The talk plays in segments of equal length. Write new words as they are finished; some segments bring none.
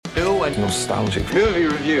like nostalgic movie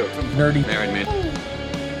review. Nerdy married man.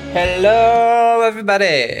 Hello,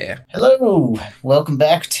 everybody. Hello. Welcome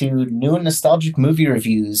back to New and Nostalgic Movie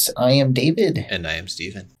Reviews. I am David. And I am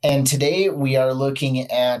Steven. And today we are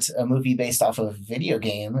looking at a movie based off of a video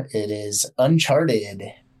game. It is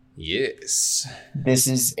Uncharted. Yes. This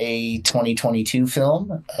is a 2022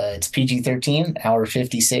 film. It's PG-13, hour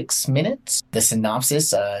 56 minutes. The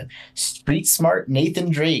synopsis, street-smart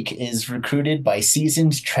Nathan Drake is recruited by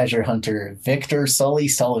seasoned treasure hunter Victor Sully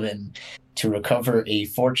Sullivan to recover a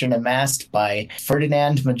fortune amassed by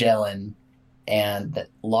Ferdinand Magellan and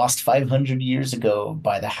lost 500 years ago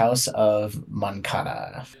by the House of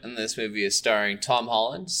Moncada. And this movie is starring Tom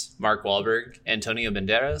Holland, Mark Wahlberg, Antonio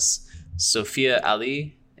Banderas, Sophia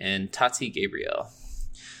Ali, and Tati Gabriel.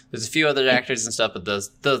 There's a few other actors and stuff, but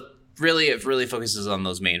it really focuses on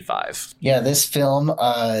those main five. Yeah, this film,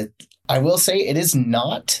 I will say it is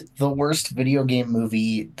not the worst video game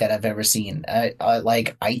movie that I've ever seen. I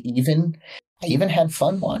even had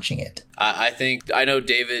fun watching it. I know,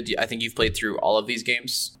 David, I think you've played through all of these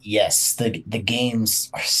games. Yes, the games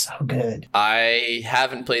are so good. I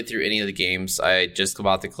haven't played through any of the games. I just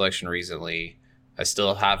bought the collection recently. I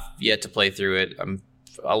still have yet to play through it. I'm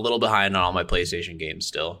a little behind on all my PlayStation games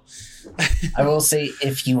still. I will say,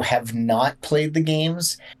 if you have not played the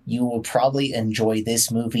games, you will probably enjoy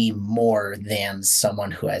this movie more than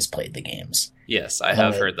someone who has played the games. Yes, I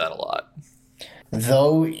have heard that a lot.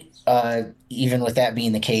 Though, even with that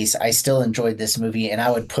being the case, I still enjoyed this movie, and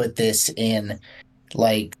I would put this in,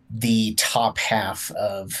 like, the top half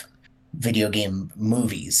of video game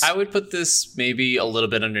movies. I would put this maybe a little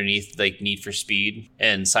bit underneath like Need for Speed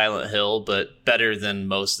and Silent Hill, but better than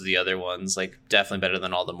most of the other ones. Like definitely better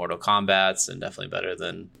than all the Mortal Kombats, and definitely better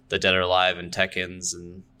than the Dead or Alive and Tekkens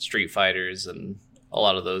and Street Fighters and a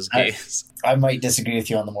lot of those games. I might disagree with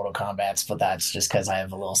you on the Mortal Kombats, but that's just because I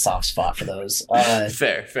have a little soft spot for those.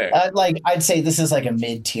 Fair. I'd say this is like a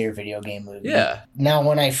mid-tier video game movie. Yeah. Now,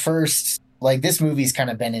 when I first this movie's kind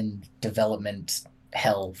of been in development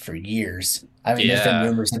hell for years. I mean, There's been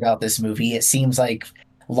rumors about this movie. It seems like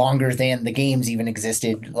longer than the games even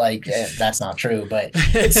existed. Like, that's not true, but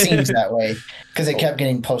it seems that way because it kept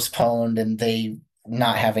getting postponed and they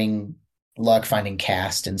not having luck finding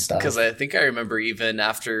cast and stuff. Because I think I remember even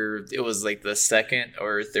after it was like the second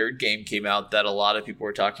or third game came out that a lot of people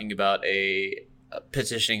were talking about a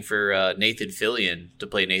petitioning for Nathan Fillion to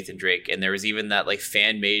play Nathan Drake, and there was even that like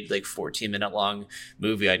fan made like 14-minute long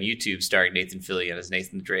movie on YouTube starring Nathan Fillion as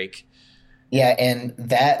Nathan Drake. Yeah, and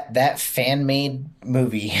that fan made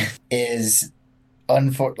movie is I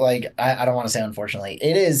don't want to say unfortunately,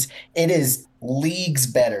 it is leagues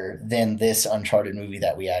better than this Uncharted movie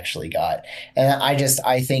that we actually got, and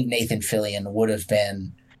I think Nathan Fillion would have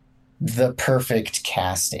been the perfect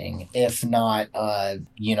casting, if not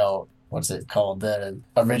what's it called? The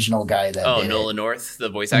original guy that did Nolan North, the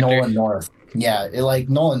voice actor. Nolan North. Yeah,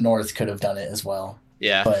 Nolan North could have done it as well.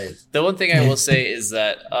 Yeah. But the one thing I will say is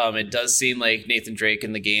that it does seem like Nathan Drake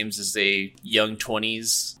in the games is a young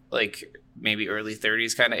 20s, like maybe early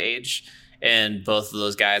 30s kind of age. And both of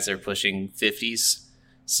those guys are pushing 50s.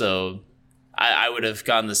 So I would have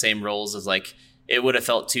gotten the same roles as like, it would have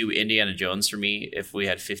felt too Indiana Jones for me if we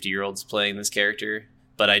had 50-year-olds playing this character.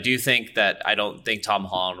 But I do think that I don't think Tom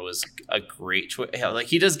Holland was a great choice. Like,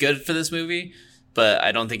 he does good for this movie, but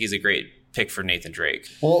I don't think he's a great pick for Nathan Drake.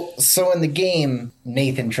 Well, so in the game,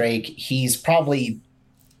 Nathan Drake, he's probably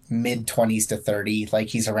mid-20s to 30. Like,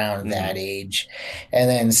 he's around that age. And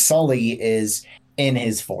then Sully is in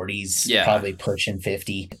his 40s, probably pushing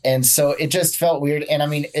 50. And so it just felt weird. And I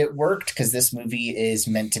mean, it worked because this movie is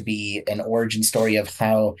meant to be an origin story of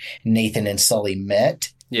how Nathan and Sully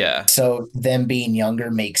met. Yeah. So them being younger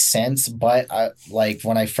makes sense. But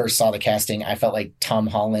when I first saw the casting, I felt like Tom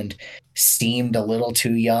Holland seemed a little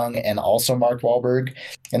too young, and also Mark Wahlberg.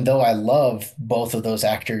 And though I love both of those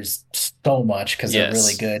actors so much because they're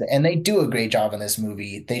really good and they do a great job in this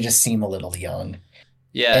movie, they just seem a little young.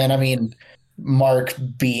 Yeah. And I mean, Mark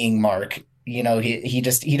being Mark, he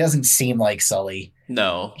doesn't seem like Sully.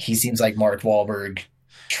 No. He seems like Mark Wahlberg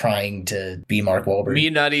trying to be Mark Wahlberg. Me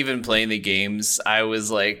not even playing the games, I was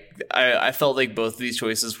like, I felt like both of these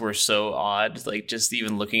choices were so odd. Like, just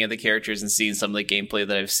even looking at the characters and seeing some of the gameplay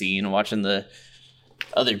that I've seen, watching the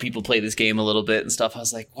other people play this game a little bit and stuff, I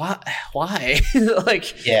was like, what? Why?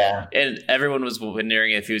 Like, yeah. And everyone was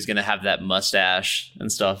wondering if he was going to have that mustache and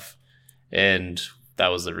stuff. And that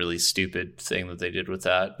was a really stupid thing that they did with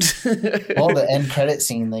that. Well, the end credit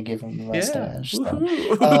scene, they give him the mustache.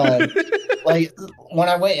 Yeah. Like, when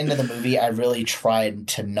I went into the movie, I really tried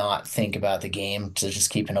to not think about the game, to just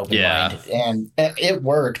keep an open mind. And it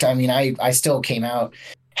worked. I mean, I still came out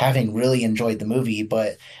having really enjoyed the movie,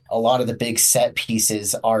 but a lot of the big set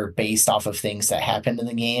pieces are based off of things that happened in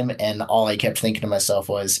the game. And all I kept thinking to myself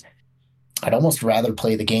was, I'd almost rather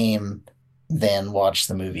play the game than watch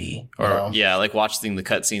the movie. Or yeah, like watching the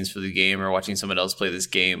cutscenes for the game or watching someone else play this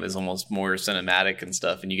game is almost more cinematic and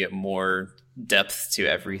stuff, and you get more depth to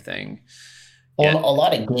everything. Well, a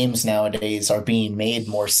lot of games nowadays are being made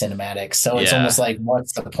more cinematic, so it's almost like,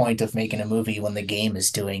 what's the point of making a movie when the game is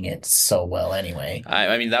doing it so well anyway?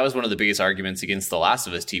 I mean, that was one of the biggest arguments against the Last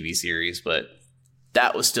of Us TV series, but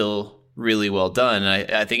that was still really well done.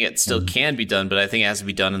 And I think it still can be done, but I think it has to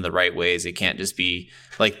be done in the right ways. It can't just be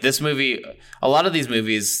like this movie. A lot of these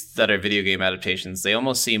movies that are video game adaptations, they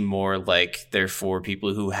almost seem more like they're for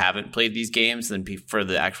people who haven't played these games than for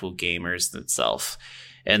the actual gamers themselves.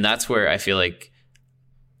 And that's where I feel like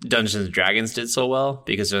Dungeons and Dragons did so well,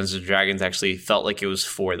 because Dungeons and Dragons actually felt like it was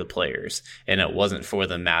for the players and it wasn't for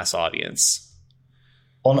the mass audience.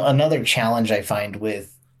 Well, another challenge I find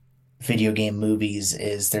with video game movies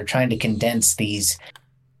is they're trying to condense these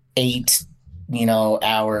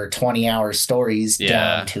 8-hour, 20-hour stories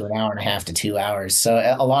down to an hour and a half to 2 hours. So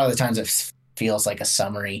a lot of the times it feels like a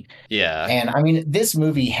summary. Yeah. And I mean, this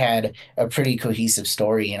movie had a pretty cohesive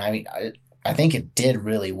story, and I mean, I think it did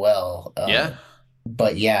really well.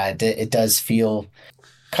 But yeah, it does feel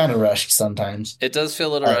kind of rushed sometimes. It does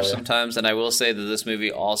feel a little rushed sometimes, and I will say that this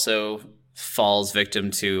movie also falls victim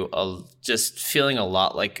to just feeling a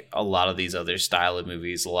lot like a lot of these other style of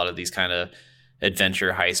movies, a lot of these kind of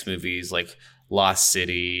adventure heist movies like Lost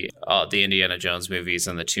City, the Indiana Jones movies,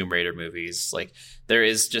 and the Tomb Raider movies. Like, there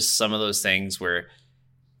is just some of those things where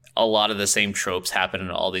a lot of the same tropes happen in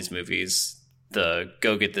all these movies. The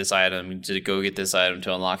go get this item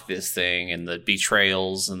to unlock this thing, and the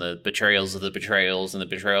betrayals and the betrayals of the betrayals and the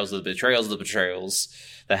betrayals of the betrayals of the betrayals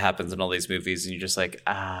that happens in all these movies. And you're just like,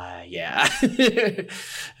 yeah.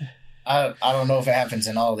 I don't know if it happens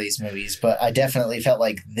in all these movies, but I definitely felt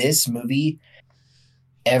like this movie,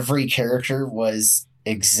 every character was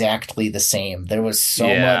exactly the same. There was so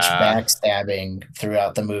much backstabbing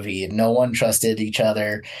throughout the movie. No one trusted each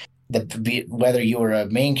other. Whether you were a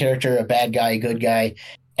main character, a bad guy, a good guy,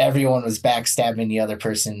 everyone was backstabbing the other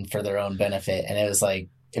person for their own benefit. And it was like,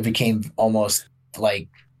 it became almost like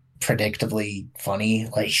predictably funny.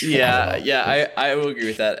 Like, I will agree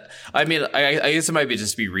with that. I mean, I guess it might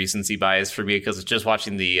be recency bias for me, because just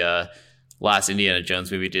watching the last Indiana Jones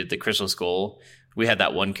movie, did the Crystal Skull, we had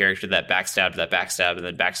that one character that backstabbed, and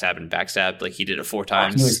then backstabbed. Like, he did it 4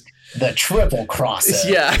 times. He was the triple crosser.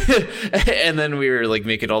 Yeah. And then we were like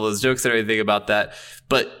making all those jokes and everything about that.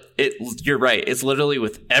 But you're right. It's literally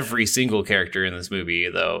with every single character in this movie,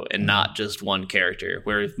 though, and not just one character,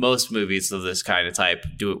 where most movies of this kind of type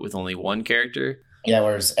do it with only one character. Yeah,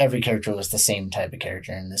 whereas every character was the same type of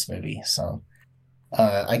character in this movie. So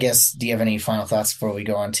I guess, do you have any final thoughts before we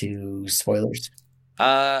go on to spoilers?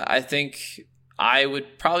 I think I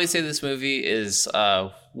would probably say this movie is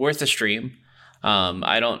worth a stream.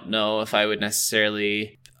 I don't know if I would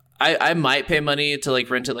necessarily... I might pay money to like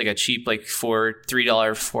rent it, like a cheap like $3,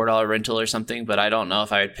 $4 rental or something, but I don't know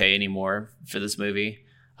if I would pay any more for this movie.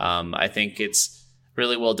 I think it's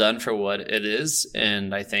really well done for what it is,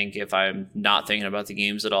 and I think if I'm not thinking about the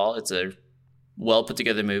games at all, it's a well put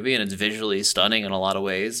together movie, and it's visually stunning in a lot of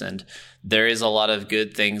ways, and there is a lot of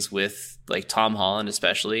good things with like Tom Holland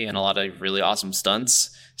especially, and a lot of really awesome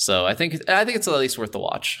stunts. So I think it's at least worth the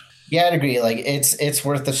watch. Yeah, I'd agree. Like, it's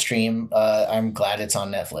worth the stream. I'm glad it's on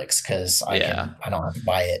Netflix, because I don't have to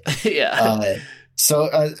buy it. Yeah.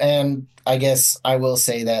 And I guess I will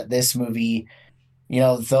say that this movie,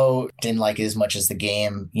 though didn't like it as much as the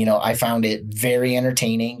game, I found it very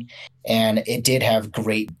entertaining, and it did have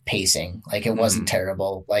great pacing. Like, it wasn't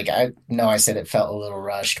terrible. Like, I know I said it felt a little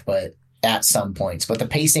rushed, but at some points, but the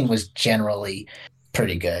pacing was generally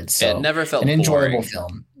pretty good. So it never felt an enjoyable boring.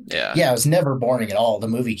 film. Yeah, it was never boring at all. The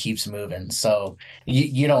movie keeps moving, so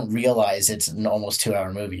you don't realize it's an almost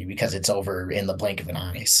 2-hour movie because it's over in the blink of an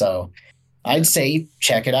eye. So I'd say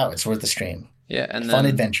check it out. It's worth the stream. Yeah, and fun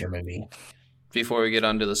adventure movie. Before we get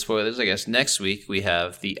on to the spoilers, I guess next week we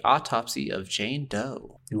have The Autopsy of Jane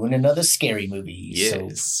Doe. Doing another scary movie.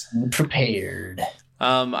 Yes. So be prepared.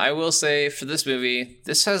 I will say for this movie,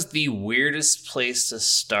 this has the weirdest place to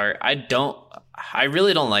start. I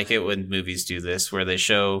really don't like it when movies do this, where they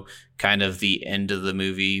show kind of the end of the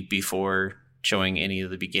movie before showing any of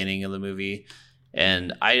the beginning of the movie.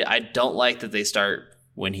 And I don't like that they start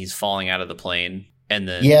when he's falling out of the plane. And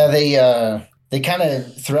then they kind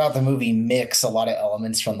of throughout the movie mix a lot of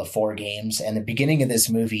elements from the 4 games. And the beginning of this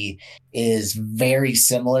movie is very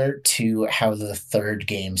similar to how the 3rd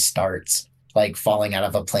game starts. like falling out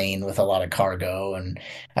of a plane with a lot of cargo. And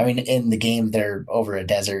I mean, in the game, they're over a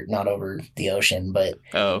desert, not over the ocean. But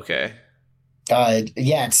Oh, okay.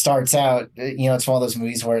 yeah, it starts out, it's one of those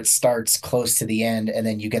movies where it starts close to the end and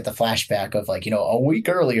then you get the flashback of like, a week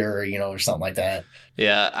earlier, or something like that.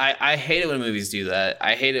 Yeah, I hate it when movies do that.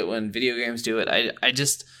 I hate it when video games do it. I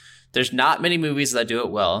just, there's not many movies that do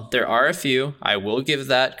it well. There are a few. I will give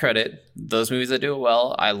that credit. Those movies that do it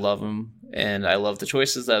well, I love them. And I love the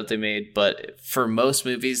choices that they made. But for most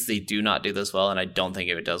movies, they do not do this well. And I don't think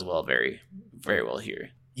it does well very, very well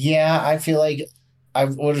here. Yeah, I feel like I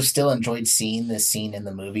would have still enjoyed seeing this scene in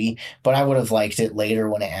the movie, but I would have liked it later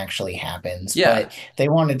when it actually happens. Yeah. But they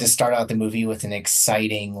wanted to start out the movie with an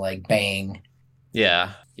exciting, like, bang.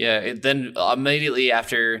 Yeah. Yeah. Then immediately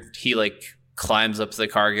after he like climbs up to the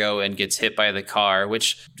cargo and gets hit by the car,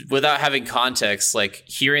 which without having context, like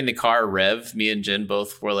hearing the car rev, me and Jen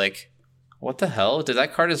both were like, what the hell? Did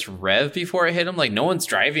that car just rev before it hit him? Like no one's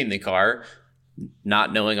driving the car,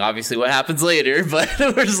 not knowing obviously what happens later, but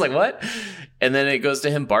we're just like, what? And then it goes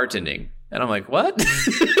to him bartending. And I'm like, what?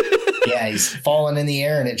 Yeah, he's falling in the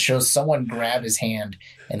air and it shows someone grab his hand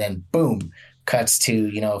and then boom, cuts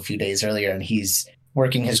to, a few days earlier and he's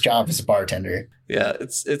working his job as a bartender. Yeah,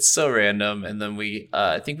 it's so random. And then we,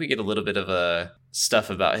 I think we get a little bit of stuff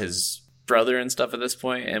about his brother and stuff at this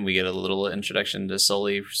point, and we get a little introduction to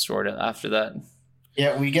Sully sort of after that.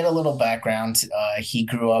 Yeah, we get a little background. He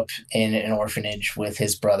grew up in an orphanage with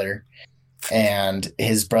his brother, and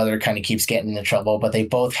his brother kind of keeps getting into trouble, but they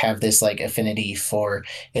both have this like affinity for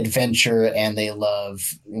adventure, and they love,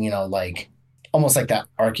 like almost like that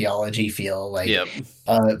archaeology feel, like Yep.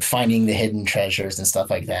 Finding the hidden treasures and stuff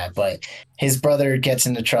like that. But his brother gets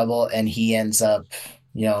into trouble and he ends up,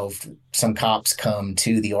 some cops come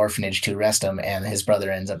to the orphanage to arrest him, and his brother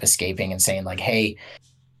ends up escaping and saying like, hey,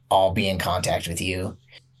 I'll be in contact with you.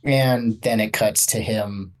 And then it cuts to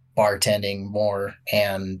him bartending more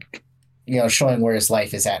and, showing where his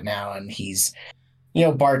life is at now. And he's,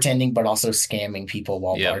 bartending, but also scamming people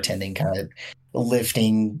while bartending, kind of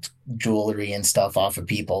lifting jewelry and stuff off of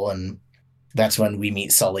people. And that's when we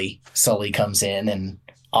meet Sully. Sully comes in and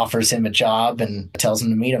offers him a job and tells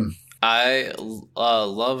him to meet him. I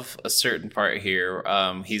love a certain part here.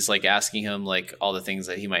 He's like asking him like all the things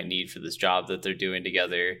that he might need for this job that they're doing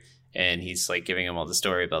together, and he's like giving him all the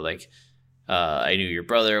story about like I knew your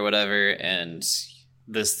brother or whatever, and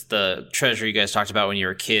the treasure you guys talked about when you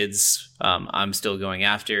were kids. I'm still going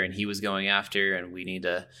after, and he was going after, and we need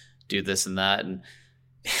to do this and that. And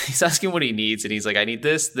he's asking what he needs, and he's like, I need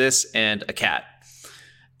this, and a cat.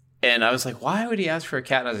 And I was like, why would he ask for a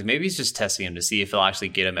cat? And I was like, maybe he's just testing him to see if he'll actually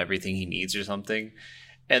get him everything he needs or something.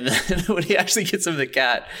 And then when he actually gets him the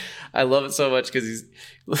cat, I love it so much because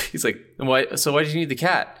he's like, why? So why did you need the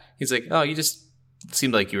cat? He's like, oh, you just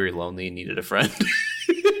seemed like you were lonely and needed a friend.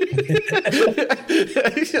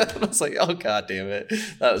 I was like, oh, God damn it.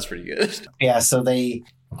 That was pretty good. Yeah, so they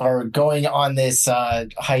are going on this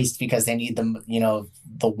heist because they need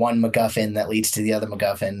the one MacGuffin that leads to the other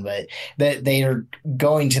MacGuffin, but they are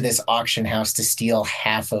going to this auction house to steal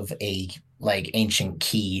half of a like ancient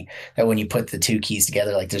key that when you put the two keys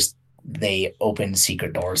together, like they open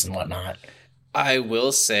secret doors and whatnot. I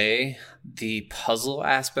will say the puzzle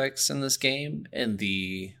aspects in this game and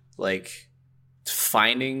the like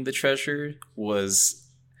finding the treasure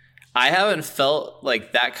I haven't felt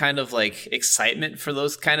like that kind of like excitement for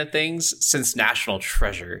those kind of things since National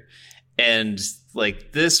Treasure. And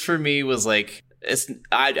like this for me was like,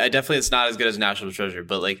 I definitely, it's not as good as National Treasure,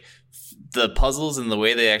 but like the puzzles and the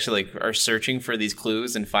way they actually like are searching for these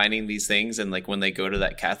clues and finding these things. And like when they go to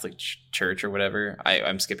that Catholic church or whatever,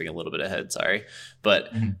 I'm skipping a little bit ahead. Sorry.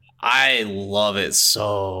 But I love it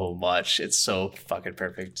so much. It's so fucking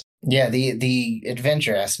perfect. Yeah. The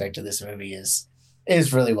adventure aspect of this movie is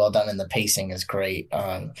really well done, and the pacing is great.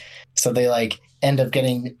 So they like end up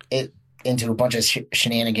getting it into a bunch of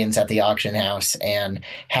shenanigans at the auction house and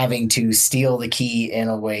having to steal the key in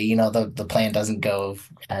a way, the plan doesn't go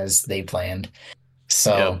as they planned.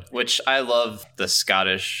 So, yeah, which I love the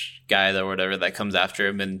Scottish guy or whatever that comes after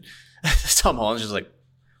him, and Tom Holland's just like,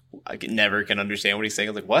 I never can understand what he's saying.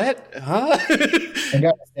 I was like, what? Huh? I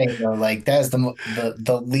gotta say though, like that's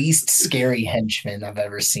the least scary henchman I've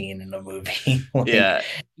ever seen in a movie. Like, yeah,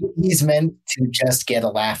 he's meant to just get a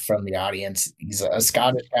laugh from the audience. He's a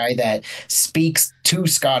Scottish guy that speaks too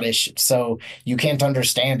Scottish, so you can't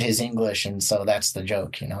understand his English, and so that's the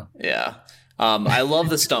joke, Yeah, I love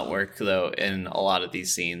the stunt work though in a lot of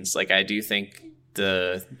these scenes. Like I do think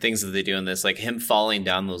the things that they do in this, like him falling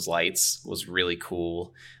down those lights was really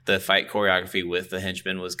cool. The fight choreography with the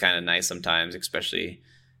henchmen was kind of nice sometimes, especially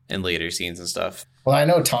in later scenes and stuff. Well, I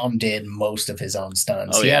know Tom did most of his own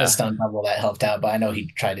stunts. Oh, He had yeah. a stunt double that helped out, but I know he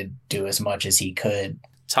tried to do as much as he could.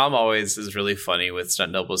 Tom always is really funny with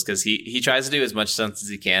stunt doubles because he tries to do as much stunts as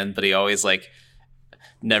he can, but he always like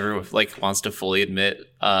never like wants to fully admit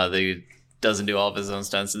that he doesn't do all of his own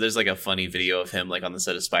stunts. So there's like a funny video of him like on the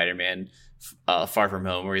set of Spider-Man Far From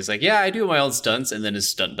Home where he's like, yeah, I do my own stunts, and then his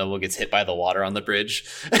stunt double gets hit by the water on the bridge.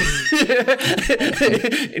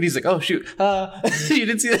 And he's like, oh shoot, you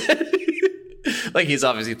didn't see that? Like, he's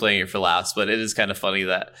obviously playing it for laughs, but it is kind of funny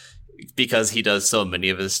that because he does so many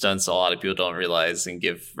of his stunts, a lot of people don't realize and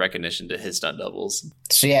give recognition to his stunt doubles.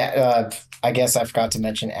 So yeah, I guess I forgot to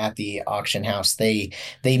mention at the auction house, they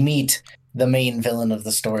meet the main villain of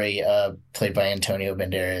the story, played by Antonio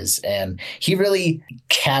Banderas, and he really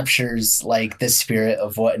captures like the spirit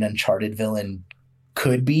of what an Uncharted villain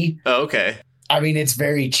could be. Oh, okay. I mean, it's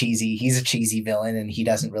very cheesy. He's a cheesy villain, and he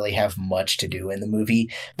doesn't really have much to do in the movie.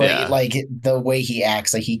 But Yeah. like the way he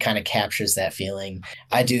acts, like he kind of captures that feeling.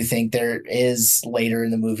 I do think there is later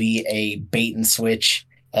in the movie a bait and switch,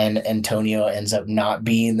 and Antonio ends up not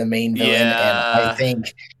being the main villain. Yeah. And I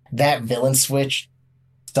think that villain switch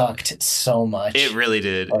sucked so much. It really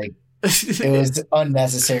did. Like, it was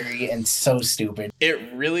unnecessary and so stupid. It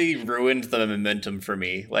really ruined the momentum for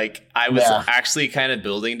me. Like, I was actually kind of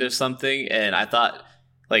building to something, and I thought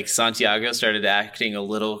like Santiago started acting a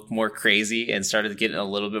little more crazy and started getting a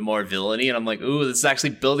little bit more villainy, and I'm like, ooh, this is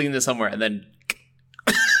actually building to somewhere. And then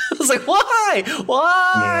I was like, why?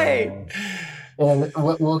 Yeah. And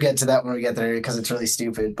we'll get to that when we get there because it's really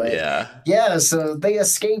stupid. But yeah, so they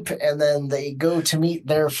escape and then they go to meet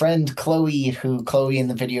their friend Chloe, who Chloe in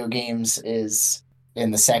the video games is, in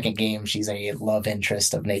the second game, she's a love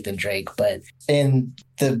interest of Nathan Drake. But in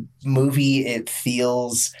the movie, it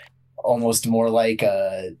feels almost more like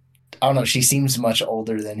I don't know, she seems much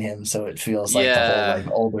older than him, so it feels like the whole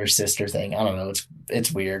like older sister thing. I don't know,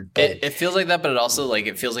 it's weird. But it feels like that, but it also like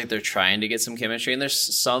it feels like they're trying to get some chemistry, and there's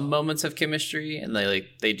some moments of chemistry, and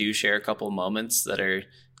they do share a couple moments that are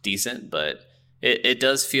decent, but it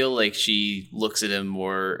does feel like she looks at him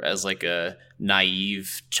more as like a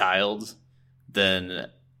naive child than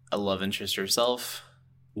a love interest herself.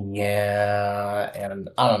 Yeah, and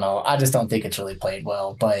I don't know. I just don't think it's really played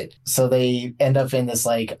well. But so they end up in this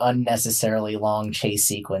like unnecessarily long chase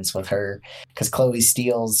sequence with her because Chloe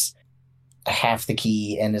steals half the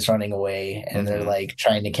key and is running away, and they're like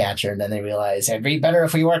trying to catch her, and then they realize it'd be better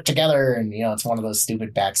if we worked together, and you know, it's one of those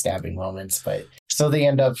stupid backstabbing moments. But so they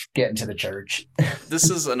end up getting to the church. This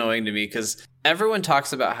is annoying to me because everyone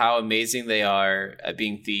talks about how amazing they are at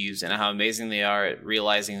being thieves and how amazing they are at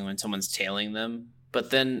realizing when someone's tailing them. But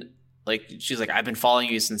then, like, she's like, I've been following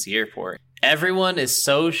you since the airport. Everyone is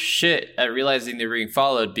so shit at realizing they're being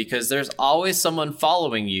followed because there's always someone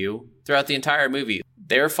following you throughout the entire movie.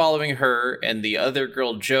 They're following her, and the other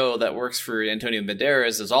girl, Jo, that works for Antonio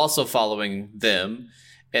Banderas, is also following them.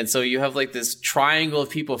 And so you have like this triangle of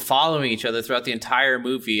people following each other throughout the entire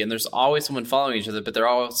movie, and there's always someone following each other, but they're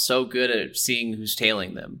all so good at seeing who's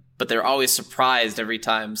tailing them. But they're always surprised every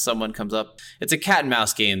time someone comes up. It's a cat and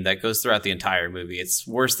mouse game that goes throughout the entire movie. It's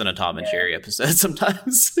worse than a Tom and Jerry episode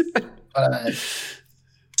sometimes.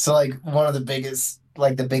 So like one of the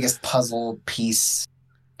biggest puzzle piece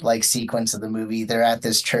like sequence of the movie, they're at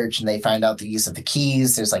this church and they find out the use of the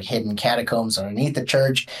keys. There's like hidden catacombs underneath the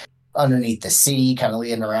church, underneath the city, kind of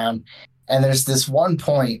leading around. And there's this one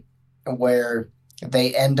point where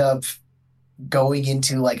they end up going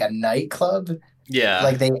into like a nightclub. Yeah.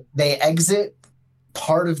 Like they exit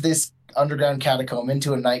part of this underground catacomb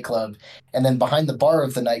into a nightclub, and then behind the bar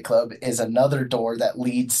of the nightclub is another door that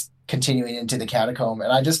leads continuing into the catacomb.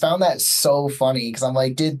 And I just found that so funny because I'm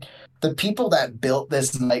like, did the people that built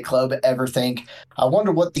this nightclub ever think, I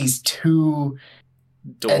wonder what these two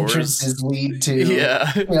doors entrances lead to?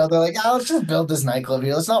 Yeah. You know, they're like, oh, let's just build this nightclub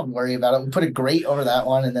here. Let's not worry about it. We'll put a grate over that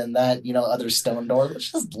one, and then that, you know, other stone door.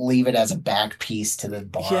 Let's just leave it as a back piece to the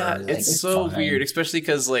bar. Yeah, like, it's so fine. weird, especially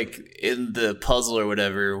because like in the puzzle or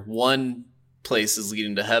whatever, one place is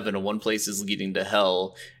leading to heaven and one place is leading to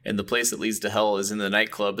hell, and the place that leads to hell is in the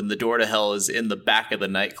nightclub, and the door to hell is in the back of the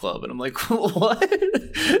nightclub. And I'm like, what?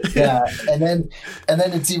 Yeah, and then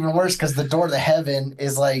it's even worse because the door to heaven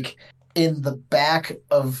is like in the back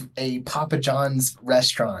of a Papa John's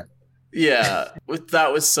restaurant. Yeah,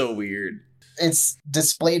 that was so weird. It's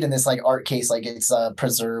displayed in this like art case, like it's a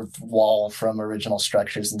preserved wall from original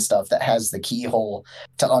structures and stuff that has the keyhole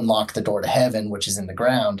to unlock the door to heaven, which is in the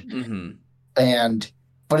ground. Mm-hmm.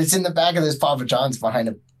 But it's in the back of this Papa John's behind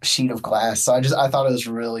a sheet of glass. So I thought it was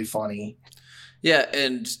really funny. Yeah,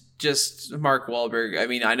 and just Mark Wahlberg. I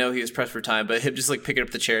mean, I know he was pressed for time, but him just like picking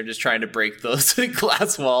up the chair and just trying to break those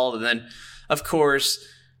glass wall, and then of course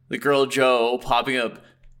the girl Joe popping up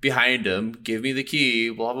behind him, give me the key,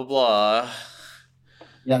 blah blah blah.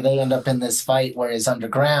 Yeah, they end up in this fight where it's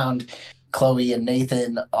underground. Chloe and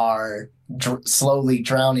Nathan are slowly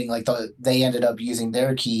drowning. Like they ended up using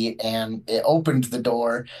their key, and it opened the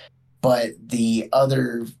door, but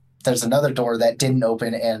there's another door that didn't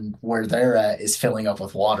open, and where they're at is filling up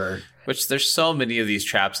with water. Which there's so many of these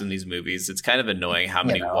traps in these movies. It's kind of annoying how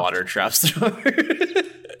many water traps there are.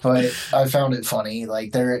 But I found it funny.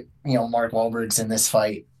 Like Mark Wahlberg's in this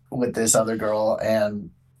fight with this other girl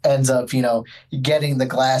and ends up, getting the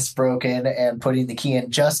glass broken and putting the key in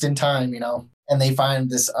just in time, and they find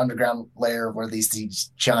this underground lair where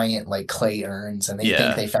these giant like clay urns, and they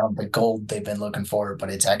think they found the gold they've been looking for, but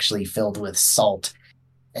it's actually filled with salt.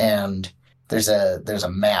 And there's a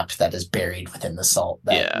map that is buried within the salt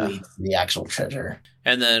that leads to the actual treasure.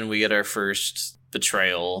 And then we get our first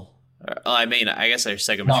betrayal. I guess our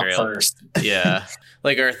second Not betrayal. First. Yeah.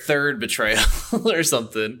 Like our third betrayal or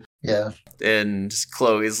something. Yeah. And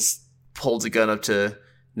Chloe's holds a gun up to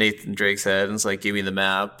Nathan Drake's head and is like, give me the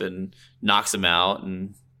map, and knocks him out.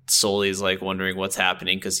 And Sully's like wondering what's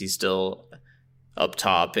happening because he's still up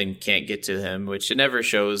top and can't get to him, which it never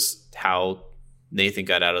shows how Nathan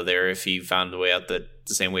got out of there, if he found the way out the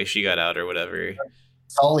same way she got out or whatever.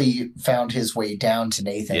 Sully found his way down to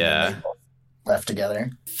Nathan. Yeah. And they both left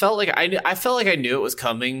together. I felt like I knew it was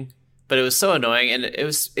coming, but it was so annoying. And it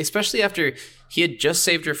was especially after he had just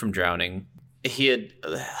saved her from drowning. He had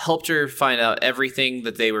helped her find out everything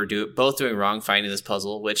that they were both doing wrong, finding this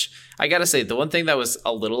puzzle, which I gotta say, the one thing that was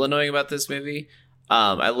a little annoying about this movie,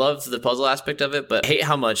 I loved the puzzle aspect of it, but I hate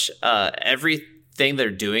how much everything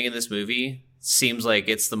they're doing in this movie seems like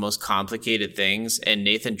it's the most complicated things, and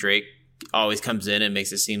Nathan Drake always comes in and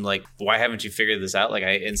makes it seem like, why haven't you figured this out? Like,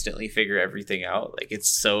 I instantly figure everything out. Like, it's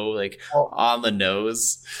so on the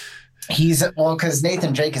nose. Because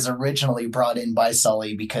Nathan Drake is originally brought in by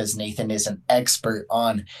Sully because Nathan is an expert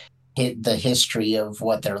on the history of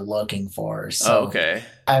what they're looking for. So, okay.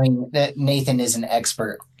 I mean, Nathan is an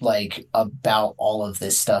expert about all of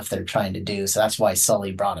this stuff they're trying to do. So that's why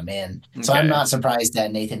Sully brought him in. So I'm not surprised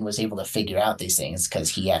that Nathan was able to figure out these things because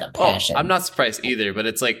he had a passion. I'm not surprised either, but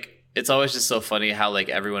it's like, it's always just so funny how like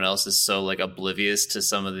everyone else is so like oblivious to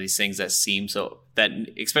some of these things that seem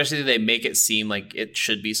especially they make it seem like it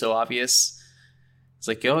should be so obvious. It's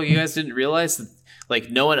like, oh, you guys didn't realize that, like,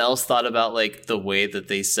 no one else thought about like the way that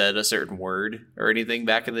they said a certain word or anything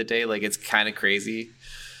back in the day. Like, it's kind of crazy.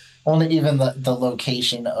 Only even the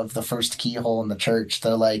location of the first keyhole in the church.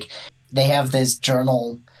 They have this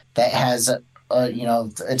journal that has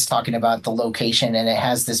it's talking about the location, and it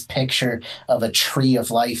has this picture of a tree of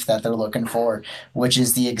life that they're looking for, which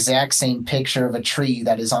is the exact same picture of a tree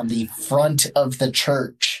that is on the front of the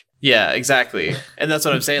church. Yeah, exactly. And that's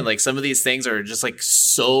what I'm saying. Like, some of these things are just like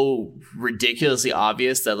so ridiculously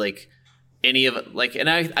obvious that like any of it, like, and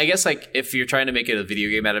I guess like if you're trying to make it a video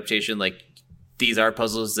game adaptation, like these are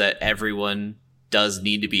puzzles that everyone does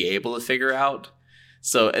need to be able to figure out.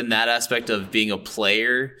 So in that aspect of being a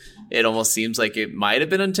player, it almost seems like it might have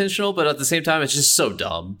been intentional, but at the same time, it's just so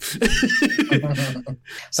dumb.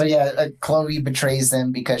 So yeah, Chloe betrays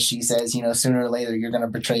them because she says, sooner or later you're going to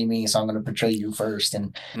betray me, so I'm going to betray you first.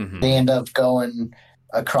 And they end up going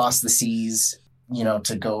across the seas,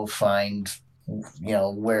 to go find,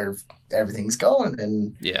 where everything's going.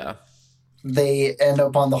 And yeah, they end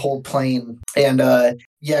up on the whole plane. And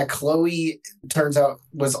Chloe turns out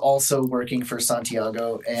was also working for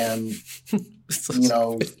Santiago, and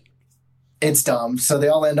it's dumb. So they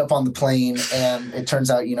all end up on the plane, and it turns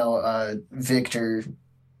out, Victor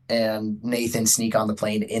and Nathan sneak on the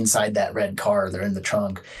plane inside that red car. They're in the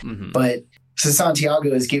trunk. But so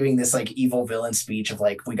Santiago is giving this like evil villain speech of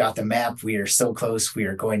like, we got the map. We are so close. We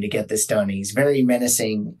are going to get this done. And he's very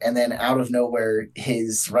menacing. And then out of nowhere,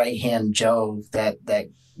 his right hand, Joe, that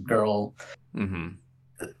girl,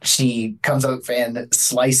 she comes up and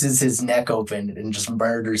slices his neck open and just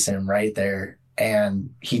murders him right there. And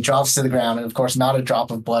he drops to the ground, and of course, not a drop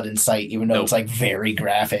of blood in sight, even though it's like very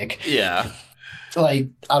graphic. Yeah. Like,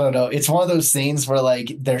 I don't know. It's one of those things where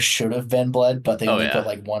like there should have been blood, but they only put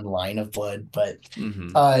like one line of blood. But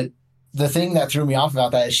the thing that threw me off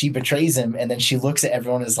about that is she betrays him, and then she looks at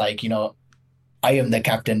everyone as like, I am the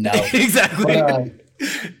captain now. Exactly. But,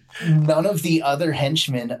 none of the other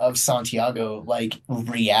henchmen of Santiago like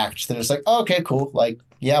react. They're just like, oh, okay, cool. Like,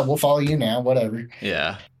 yeah, we'll follow you now. Whatever.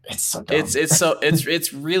 Yeah. It's so dumb.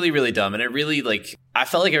 It's really, really dumb. And it really, like, I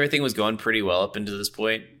felt like everything was going pretty well up into this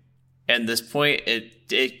point. And this point,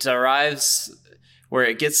 it arrives where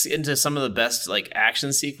it gets into some of the best like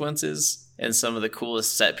action sequences and some of the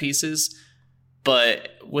coolest set pieces, but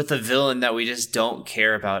with a villain that we just don't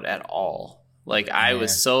care about at all. Like, I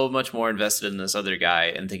was so much more invested in this other guy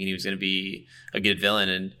and thinking he was going to be a good villain.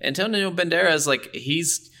 And Antonio Banderas, like,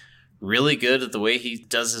 he's really good at the way he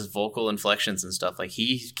does his vocal inflections and stuff. Like,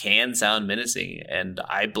 he can sound menacing, and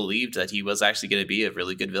I believed that he was actually going to be a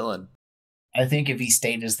really good villain. I think if he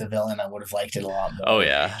stayed as the villain, I would have liked it a lot more. Oh,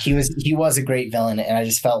 yeah. He was a great villain, and I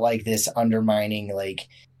just felt like this undermining, like,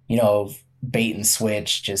 you know, bait and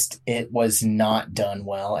switch, just it was not done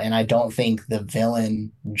well. And I don't think the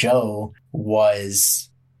villain Joe was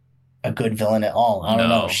a good villain at all. I don't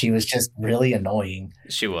know. She was just really annoying.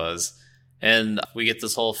 She was. And we get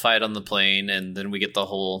this whole fight on the plane, and then we get the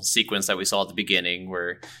whole sequence that we saw at the beginning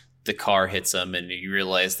where the car hits him, and you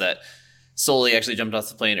realize that Sully actually jumped off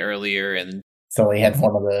the plane earlier, and Sully had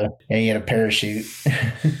he had a parachute.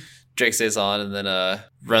 Drake stays on and then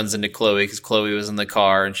runs into Chloe because Chloe was in the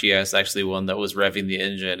car, and she was actually one that was revving the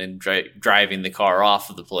engine and driving the car off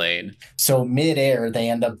of the plane. So midair, they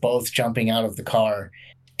end up both jumping out of the car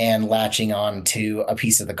and latching on to a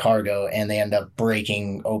piece of the cargo, and they end up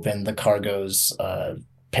breaking open the cargo's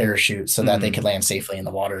parachute so that they could land safely in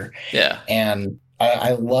the water. Yeah. And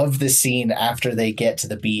I love the scene after they get to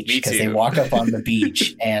the beach, because they walk up on the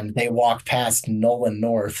beach and they walk past Nolan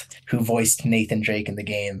North, who voiced Nathan Drake in the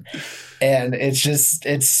game. And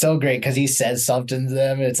it's so great because he says something to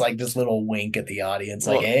them. It's like this little wink at the audience,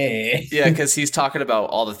 like, hey. Yeah, because he's talking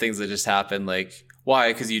about all the things that just happened, like,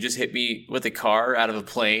 why? Because you just hit me with a car out of a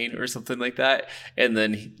plane or something like that. And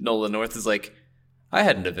then Nolan North is like, I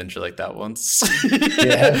had an adventure like that once.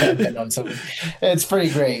 Yeah, it's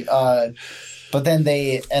pretty great. But then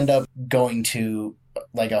they end up going to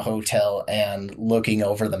like a hotel and looking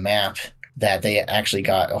over the map that they actually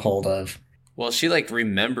got a hold of. Well, she like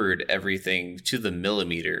remembered everything to the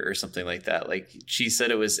millimeter or something like that. Like, she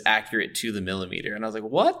said it was accurate to the millimeter. And I was like,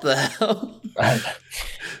 what the hell?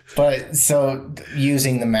 But so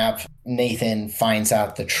using the map, Nathan finds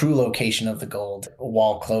out the true location of the gold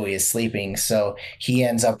while Chloe is sleeping. So he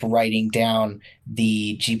ends up writing down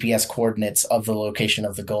the GPS coordinates of the location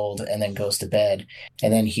of the gold and then goes to bed.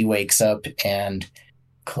 And then he wakes up and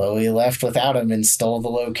Chloe left without him and stole the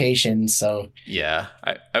location. So yeah,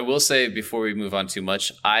 I will say before we move on too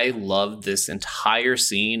much, I love this entire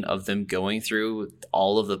scene of them going through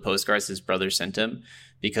all of the postcards his brother sent him,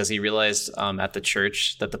 because he realized at the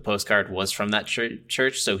church that the postcard was from that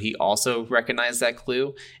church. So he also recognized that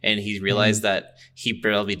clue, and he realized that he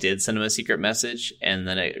probably did send him a secret message. And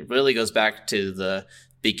then it really goes back to the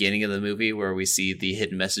beginning of the movie where we see the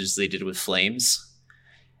hidden messages they did with flames.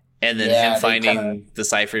 And then him finding the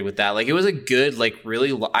cipher with that. Like, it was a good, like,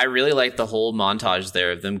 I really liked the whole montage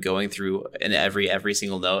there of them going through in every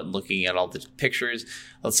single note and looking at all the pictures,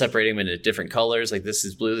 separating them into different colors. Like, this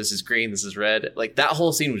is blue, this is green, this is red. Like, that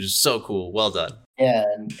whole scene was just so cool. Well done. Yeah,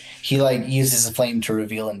 and he like uses a flame to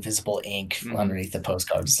reveal invisible ink underneath the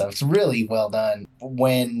postcard and stuff. It's really well done.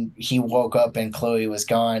 When he woke up and Chloe was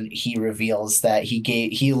gone, he reveals that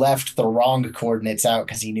he left the wrong coordinates out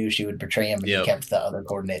because he knew she would betray him, and he kept the other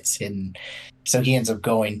coordinates hidden. So he ends up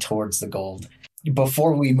going towards the gold.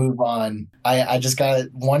 Before we move on, I just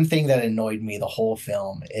got one thing that annoyed me the whole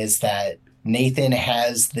film is that Nathan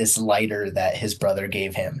has this lighter that his brother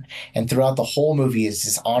gave him. And throughout the whole movie is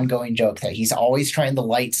this ongoing joke that he's always trying to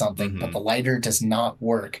light something, but the lighter does not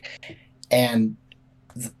work. And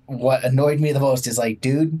what annoyed me the most is like,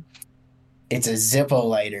 dude, it's a Zippo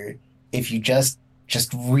lighter. If you just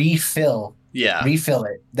refill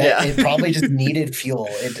it. It probably just needed fuel.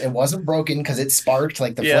 It wasn't broken because it sparked,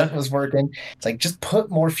 like the flint was working. It's like, just put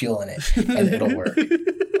more fuel in it and it'll work.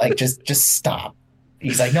 Like, just stop.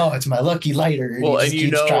 He's like, no, it's my lucky lighter. Well, and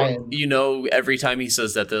you know, every time he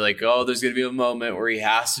says that, they're like, oh, there's going to be a moment where he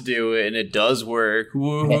has to do it, and it does work.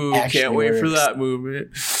 Woohoo, can't wait for that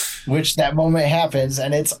moment. Which that moment happens,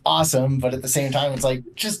 and it's awesome, but at the same time, it's like,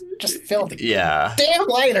 just fill the damn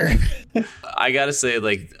lighter. I got to say,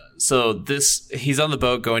 like, so he's on the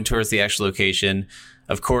boat going towards the actual location.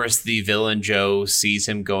 Of course, the villain Joe sees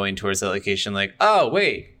him going towards that location like, oh,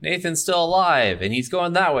 wait, Nathan's still alive and he's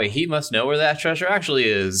going that way. He must know where that treasure actually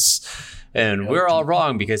is. And we're all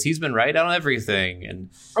wrong because he's been right on everything. And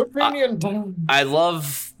I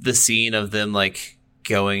love the scene of them like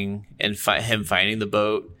going and him finding the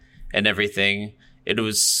boat and everything. It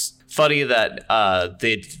was funny that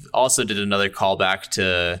they also did another callback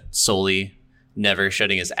to Sully never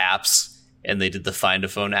shutting his apps. And they did the Find a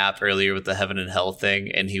Phone app earlier with the Heaven and Hell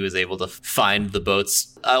thing. And he was able to find the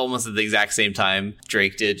boats almost at the exact same time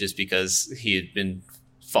Drake did, just because he had been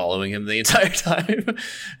following him the entire time.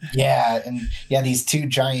 Yeah, and yeah, these two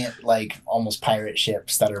giant, like, almost pirate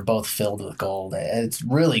ships that are both filled with gold. It's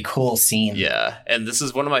really cool scene. Yeah, and this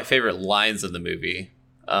is one of my favorite lines in the movie.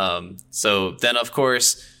 So then, of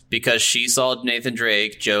course, because she saw Nathan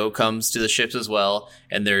Drake, Joe comes to the ships as well,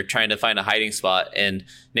 and they're trying to find a hiding spot. And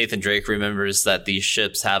Nathan Drake remembers that these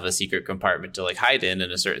ships have a secret compartment to like hide in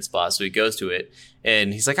a certain spot. So he goes to it,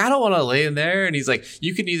 and he's like, I don't want to lay in there. And he's like,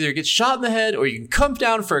 you can either get shot in the head or you can come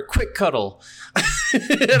down for a quick cuddle. I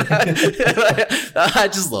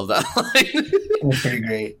just love that line. It's pretty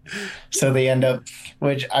great. So they end up,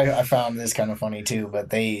 which I found this kind of funny too, but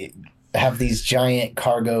they have these giant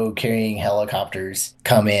cargo carrying helicopters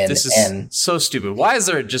come in. This is so stupid. Why is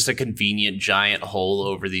there just a convenient giant hole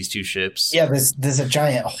over these two ships? Yeah, there's a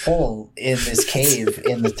giant hole in this cave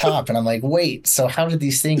in the top, and I'm like, wait, so how did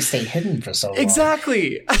these things stay hidden for so long?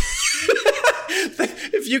 Exactly.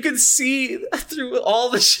 If you can see through all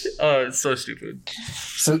the shit. Oh, it's so stupid.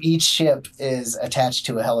 So each ship is attached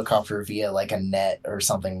to a helicopter via like a net or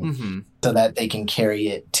something, so that they can carry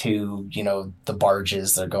it to, you know, the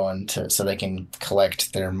barges they're going to, so they can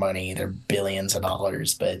collect their money, their billions of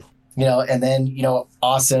dollars. But, you know, and then, you know,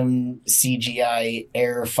 awesome CGI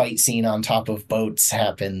air fight scene on top of boats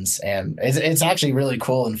happens, and it's actually really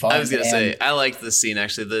cool and fun. I was gonna say, I liked this scene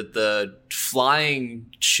actually. The flying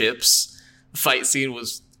ships fight scene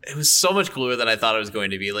was so much cooler than I thought it was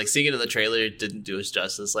going to be. Like, seeing it in the trailer didn't do us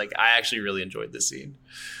justice. Like, I actually really enjoyed this scene.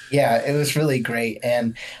 Yeah, it was really great.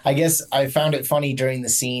 And I guess I found it funny during the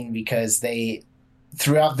scene because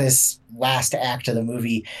throughout this last act of the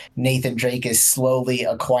movie, Nathan Drake is slowly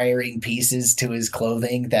acquiring pieces to his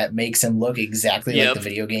clothing that makes him look exactly like the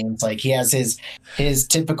video games. Like, he has his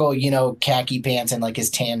typical, you know, khaki pants and like his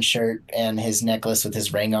tan shirt and his necklace with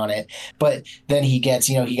his ring on it. But then he gets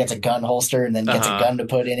a gun holster and then gets a gun to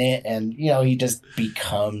put in it. And, you know, he just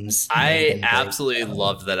becomes I absolutely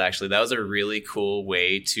loved that, actually. That was a really cool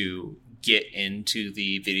way to get into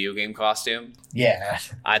the video game costume. Yeah.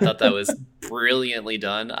 I thought that was brilliantly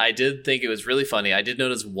done. I did think it was really funny. I did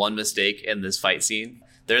notice one mistake in this fight scene.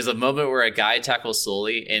 There's a moment where a guy tackles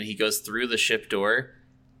Sully and he goes through the ship door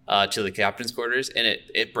to the captain's quarters, and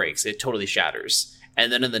it breaks. It totally shatters.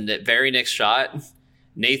 And then in the very next shot,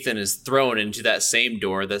 Nathan is thrown into that same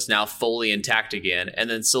door that's now fully intact again. And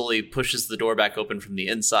then Sully pushes the door back open from the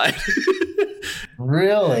inside.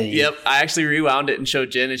 Really? Yep. I actually rewound it and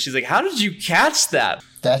showed Jen, and she's like, how did you catch that?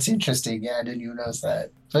 That's interesting. Yeah, I didn't even notice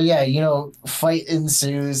that. But yeah, you know, fight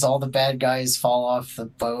ensues. All the bad guys fall off the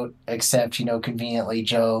boat, except, you know, conveniently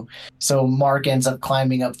Joe. So Mark ends up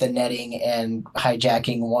climbing up the netting and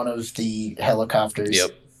hijacking one of the helicopters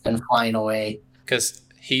and flying away. Because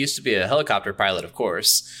he used to be a helicopter pilot, of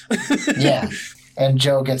course. Yeah. And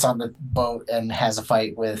Joe gets on the boat and has a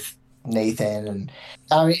fight with Nathan. And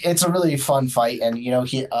I mean, it's a really fun fight. And, you know,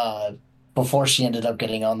 he before she ended up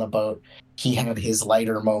getting on the boat, he had his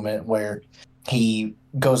lighter moment where he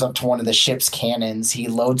goes up to one of the ship's cannons. He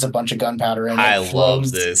loads a bunch of gunpowder in. I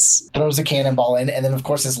love this. Throws a cannonball in, and then of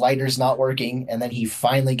course his lighter's not working. And then he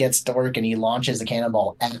finally gets to work, and he launches the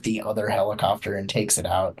cannonball at the other helicopter and takes it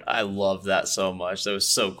out. I love that so much. That was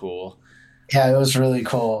so cool. Yeah, it was really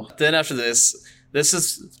cool. Then after this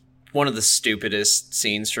is one of the stupidest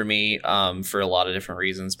scenes for me, for a lot of different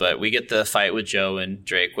reasons. But we get the fight with Joe and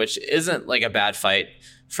Drake, which isn't like a bad fight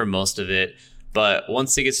for most of it. But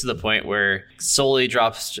once it gets to the point where Sully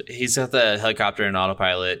drops, he's got the helicopter in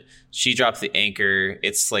autopilot. She dropped the anchor.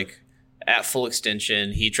 It's like at full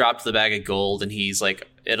extension. He dropped the bag of gold, and he's like,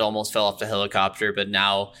 it almost fell off the helicopter. But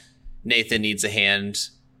now Nathan needs a hand.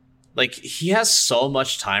 Like, he has so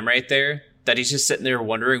much time right there that he's just sitting there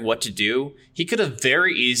wondering what to do. He could have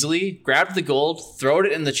very easily grabbed the gold, thrown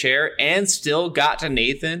it in the chair, and still got to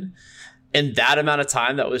Nathan in that amount of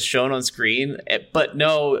time that was shown on screen. But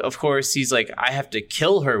no, of course, he's like, I have to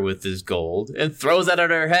kill her with this gold, and throws that at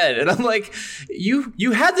her head. And I'm like, you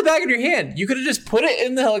had the bag in your hand. You could have just put it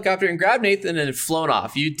in the helicopter and grabbed Nathan and flown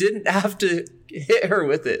off. You didn't have to hit her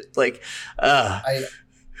with it. Like,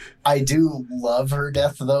 I do love her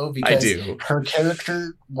death, though, because her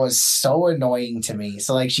character was so annoying to me.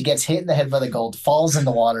 So, like, she gets hit in the head by the gold, falls in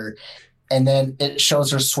the water, and then it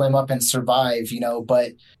shows her swim up and survive, you know.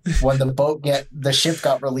 But when the ship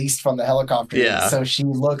got released from the helicopter, so she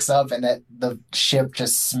looks up and the ship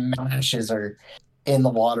just smashes her in the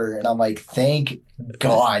water. And I'm like, thank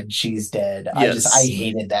God she's dead. Yes. I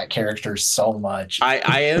hated that character so much.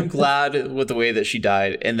 I am glad with the way that she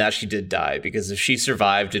died, and that she did die, because if she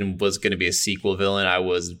survived and was going to be a sequel villain, I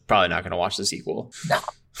was probably not going to watch the sequel. No.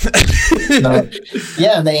 No.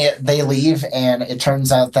 Yeah, they leave, and it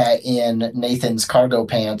turns out that in Nathan's cargo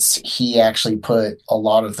pants, he actually put a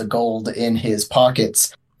lot of the gold in his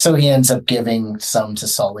pockets. So he ends up giving some to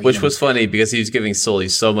Sully. Which was funny because he was giving Sully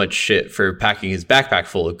so much shit for packing his backpack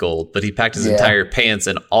full of gold, but he packed his entire pants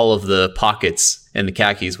and all of the pockets and the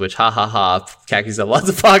khakis, which ha ha ha, khakis have lots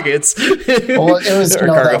of pockets. Well, it was that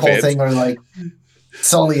whole pants. thing where like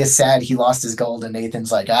Sully is sad he lost his gold, and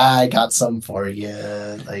Nathan's like, I got some for you.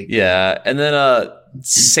 Like, yeah, and then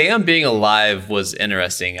Sam being alive was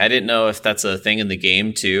interesting. I didn't know if that's a thing in the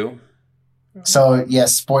game too. So,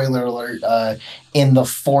 yes, spoiler alert, in the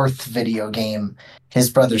 4th video game, his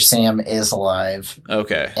brother Sam is alive.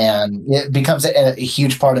 Okay. And it becomes a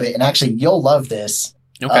huge part of it. And actually, you'll love this.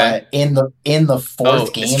 Okay. In the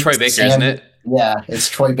 4th game. It's Troy Baker, Sam, isn't it? Yeah, it's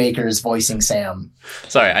Troy Baker's voicing Sam.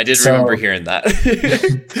 Sorry, I did remember hearing that.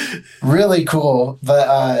 Really cool.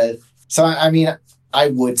 But, so, I mean, I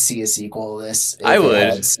would see a sequel to this. If I would.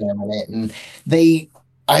 It had Sam in it. And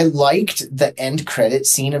I liked the end credit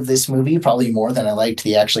scene of this movie probably more than I liked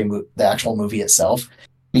the actual movie itself,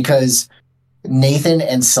 because Nathan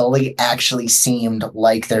and Sully actually seemed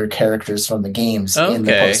like their characters from the games in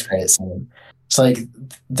the post-credit scene. So like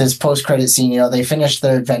this post-credit scene, they finished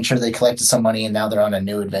their adventure, they collected some money, and now they're on a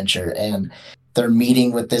new adventure, and they're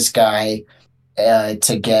meeting with this guy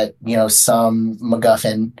to get, some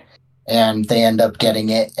MacGuffin, and they end up getting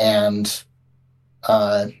it, and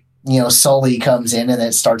Sully comes in and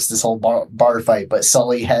it starts this whole bar fight, but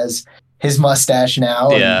Sully has his mustache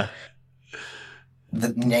now. Yeah.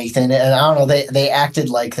 Nathan, and I don't know, they acted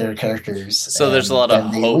like their characters. So there's a lot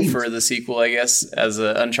of hope for the sequel, I guess, as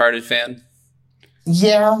an Uncharted fan.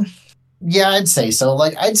 Yeah, I'd say so.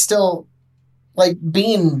 Like, I'd still, like,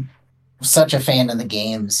 being such a fan of the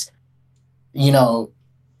games,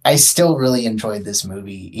 I still really enjoyed this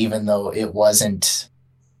movie, even though it wasn't,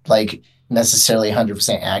 like, necessarily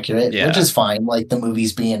 100% accurate, which is fine. Like, the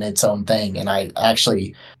movie's being its own thing, and I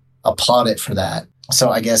actually applaud it for that.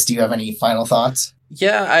 So I guess, do you have any final thoughts?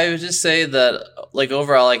 Yeah, I would just say that, like,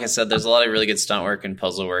 overall, like I said, there's a lot of really good stunt work and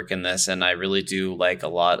puzzle work in this, and I really do like a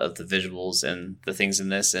lot of the visuals and the things in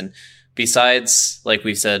this. And besides, like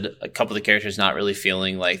we've said, a couple of the characters not really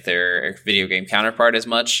feeling like their video game counterpart as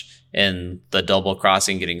much, and the double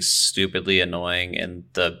crossing getting stupidly annoying, and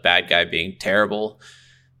the bad guy being terrible,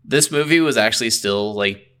 this movie was actually still,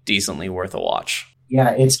 like, decently worth a watch.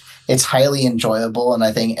 Yeah, it's highly enjoyable, and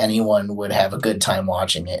I think anyone would have a good time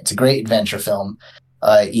watching it. It's a great adventure film,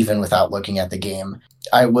 even without looking at the game.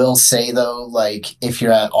 I will say, though, like, if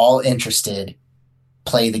you're at all interested,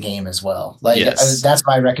 play the game as well. Like, that's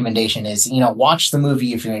my recommendation is, watch the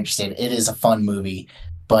movie if you're interested. It is a fun movie,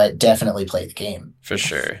 but definitely play the game. For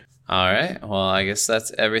sure. All right. Well, I guess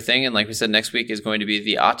that's everything. And like we said, next week is going to be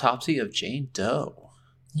the autopsy of Jane Doe.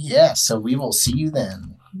 Yeah, so we will see you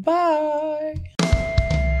then. Bye.